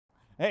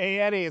Hey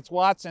Eddie, it's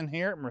Watson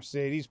here at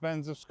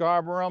Mercedes-Benz of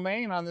Scarborough,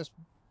 Maine on this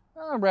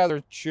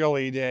rather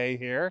chilly day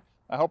here.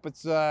 I hope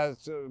it's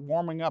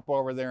warming up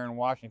over there in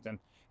Washington.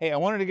 Hey, I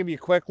wanted to give you a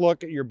quick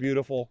look at your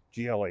beautiful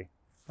GLE.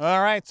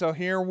 All right, so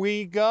here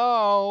we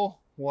go.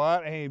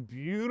 What a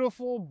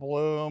beautiful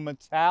blue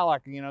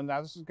metallic. You know,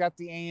 now this has got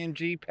the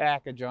AMG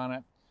package on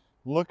it.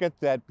 Look at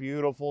that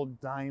beautiful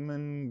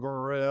diamond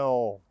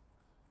grille.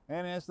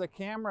 And as the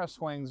camera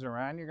swings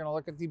around, you're going to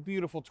look at the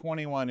beautiful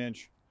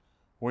 21-inch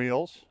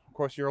wheels. Of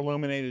course, your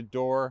illuminated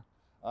door,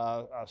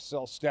 a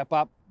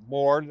step-up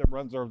board that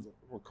runs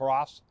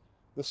across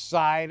the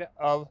side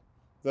of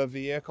the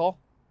vehicle.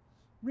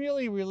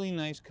 Really, really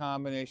nice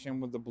combination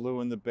with the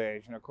blue and the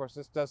beige. And of course,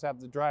 this does have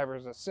the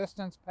driver's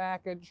assistance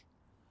package,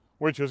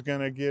 which is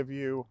going to give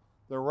you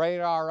the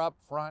radar up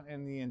front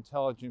and the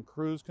intelligent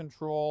cruise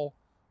control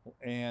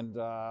and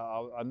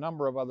a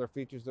number of other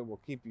features that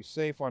will keep you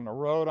safe on the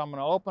road. I'm going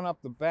to open up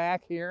the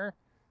back here,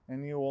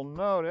 and you will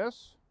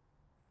notice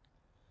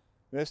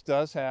this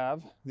does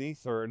have the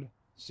third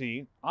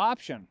seat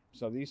option.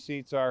 So these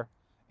seats are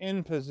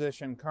in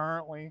position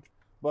currently,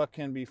 but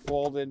can be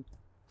folded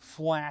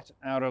flat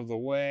out of the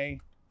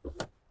way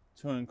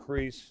to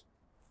increase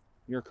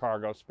your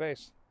cargo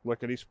space.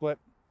 Lickety split.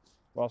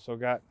 We've also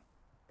got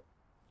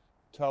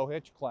tow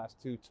hitch, class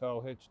 2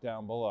 tow hitch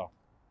down below.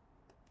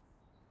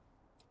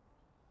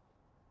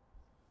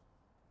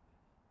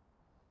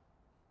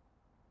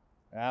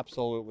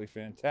 Absolutely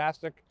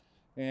fantastic.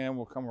 And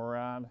we'll come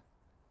around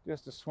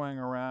just to swing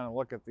around and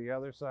look at the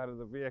other side of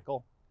the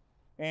vehicle.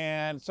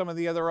 And some of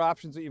the other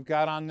options that you've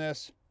got on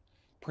this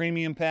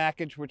premium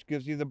package, which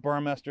gives you the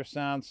Burmester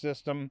sound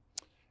system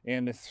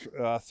and the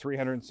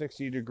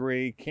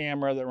 360-degree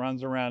camera that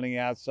runs around the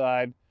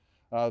outside,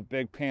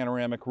 big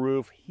panoramic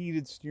roof,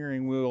 heated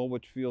steering wheel,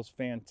 which feels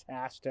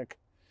fantastic,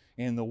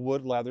 and the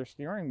wood leather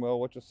steering wheel,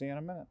 which you'll see in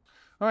a minute.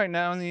 All right,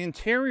 now in the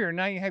interior,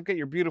 now you have got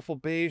your beautiful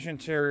beige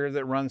interior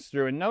that runs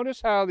through. And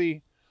notice how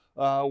the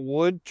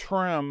wood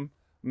trim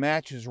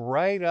matches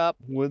right up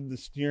with the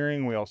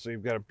steering wheel. So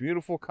you've got a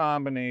beautiful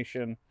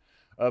combination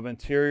of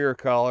interior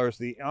colors.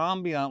 The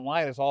ambient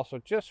light is also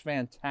just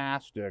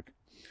fantastic.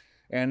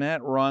 And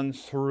that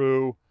runs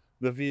through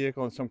the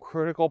vehicle in some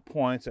critical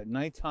points. At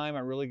nighttime,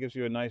 it really gives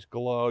you a nice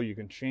glow. You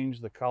can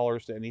change the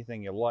colors to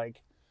anything you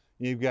like.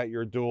 You've got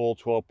your dual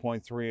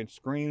 12.3-inch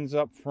screens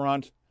up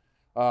front.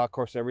 Of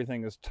course,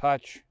 everything is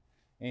touch,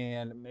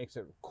 and it makes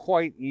it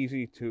quite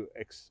easy to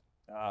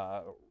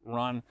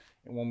run.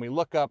 And when we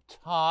look up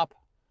top,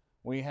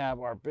 we have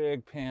our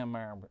big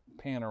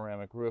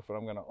panoramic roof, and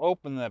I'm going to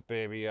open that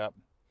baby up,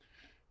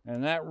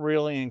 and that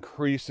really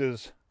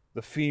increases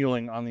the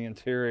feeling on the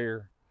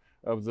interior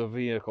of the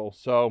vehicle.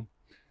 So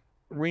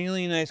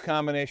really nice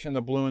combination,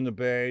 the blue and the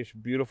beige,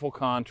 beautiful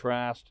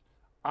contrast.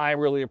 I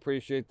really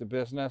appreciate the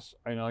business.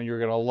 I know you're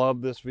going to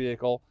love this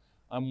vehicle.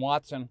 I'm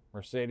Watson,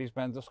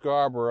 Mercedes-Benz of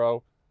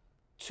Scarborough,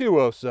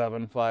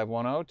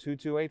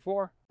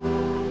 207-510-2284.